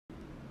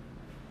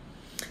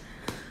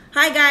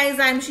Hi guys,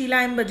 I'm Sheelaa,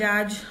 I'm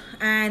Bajaj,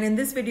 and in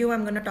this video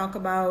I'm going to talk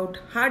about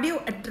how do you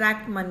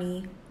attract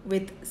money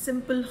with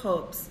simple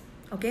herbs.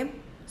 Okay,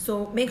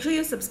 so make sure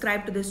you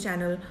subscribe to this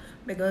channel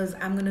because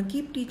I'm going to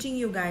keep teaching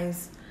you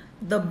guys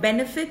the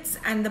benefits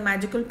and the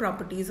magical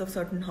properties of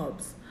certain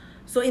herbs.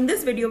 So in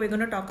this video we're going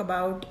to talk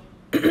about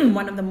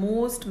one of the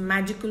most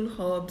magical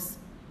herbs,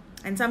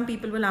 and some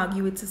people will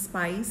argue it's a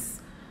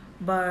spice,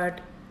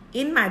 but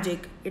in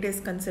magic it is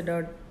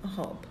considered a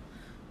herb.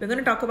 We're going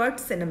to talk about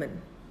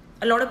cinnamon.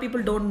 A lot of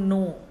people don't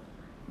know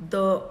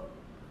the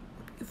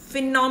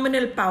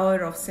phenomenal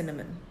power of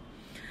cinnamon.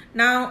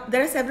 Now,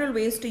 there are several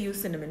ways to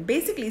use cinnamon.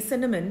 Basically,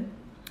 cinnamon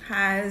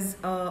has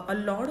a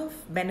lot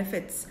of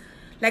benefits.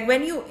 Like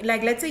when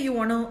let's say you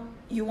wanna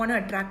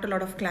attract a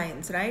lot of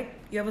clients, right?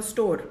 You have a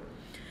store.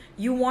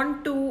 You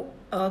want to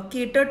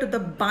cater to the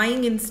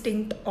buying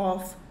instinct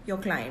of your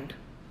client.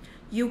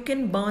 You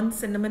can burn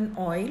cinnamon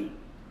oil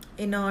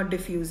in a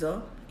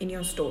diffuser in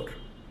your store.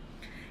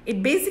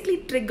 It basically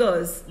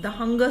triggers the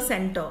hunger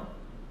center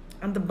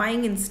and the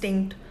buying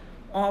instinct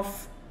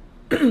of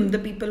the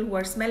people who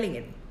are smelling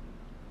it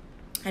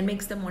and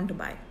makes them want to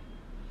buy.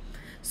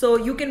 So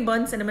you can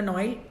burn cinnamon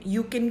oil.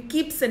 You can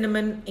keep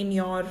cinnamon in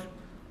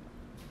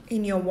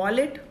your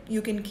wallet.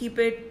 You can keep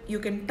it. You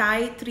can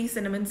tie 3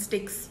 cinnamon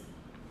sticks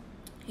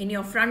in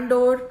your front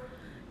door,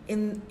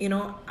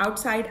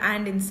 outside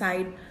and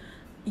inside.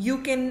 You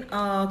can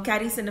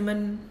carry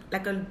cinnamon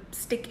like a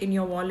stick in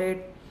your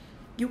wallet.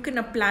 You can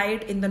apply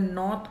it in the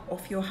north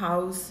of your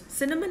house.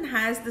 Cinnamon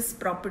has this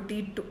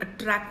property to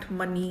attract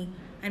money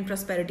and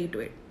prosperity to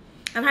it.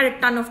 I've had a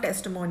ton of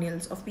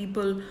testimonials of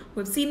people who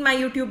have seen my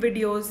YouTube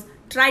videos,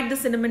 tried the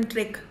cinnamon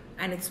trick,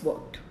 and it's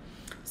worked.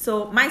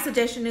 So my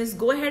suggestion is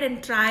go ahead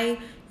and try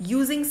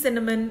using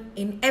cinnamon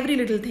in every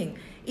little thing.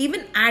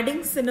 Even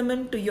adding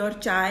cinnamon to your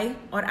chai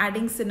or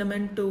adding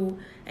cinnamon to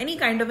any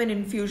kind of an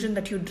infusion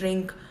that you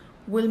drink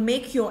will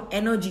make your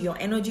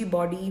energy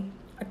body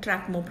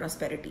attract more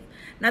prosperity.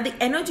 Now, the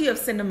energy of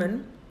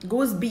cinnamon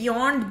goes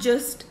beyond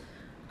just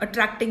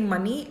attracting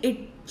money.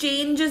 It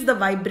changes the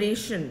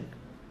vibration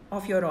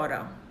of your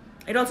aura.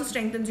 It also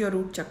strengthens your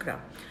root chakra.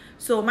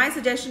 So my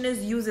suggestion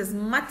is use as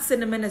much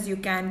cinnamon as you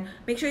can.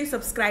 Make sure you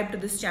subscribe to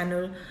this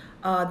channel.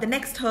 The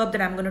next herb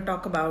that I'm going to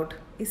talk about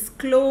is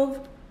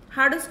clove.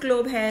 How does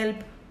clove help?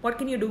 What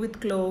can you do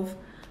with clove?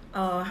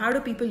 How do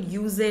people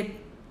use it?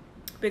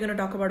 We're going to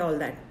talk about all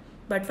that.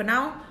 But for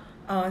now,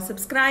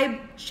 subscribe,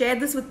 share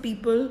this with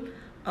people,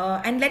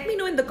 and let me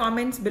know in the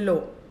comments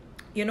below,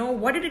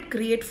 what did it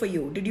create for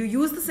you? Did you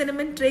use the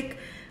cinnamon trick?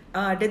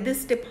 Did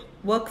this tip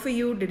work for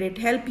you? Did it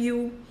help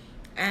you?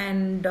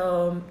 And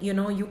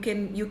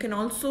you can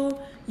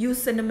also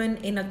use cinnamon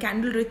in a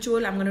candle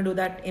ritual. I'm going to do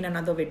that in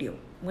another video.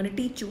 I'm going to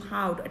teach you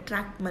how to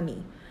attract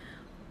money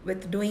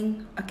with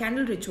doing a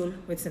candle ritual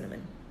with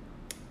cinnamon.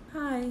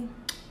 Hi.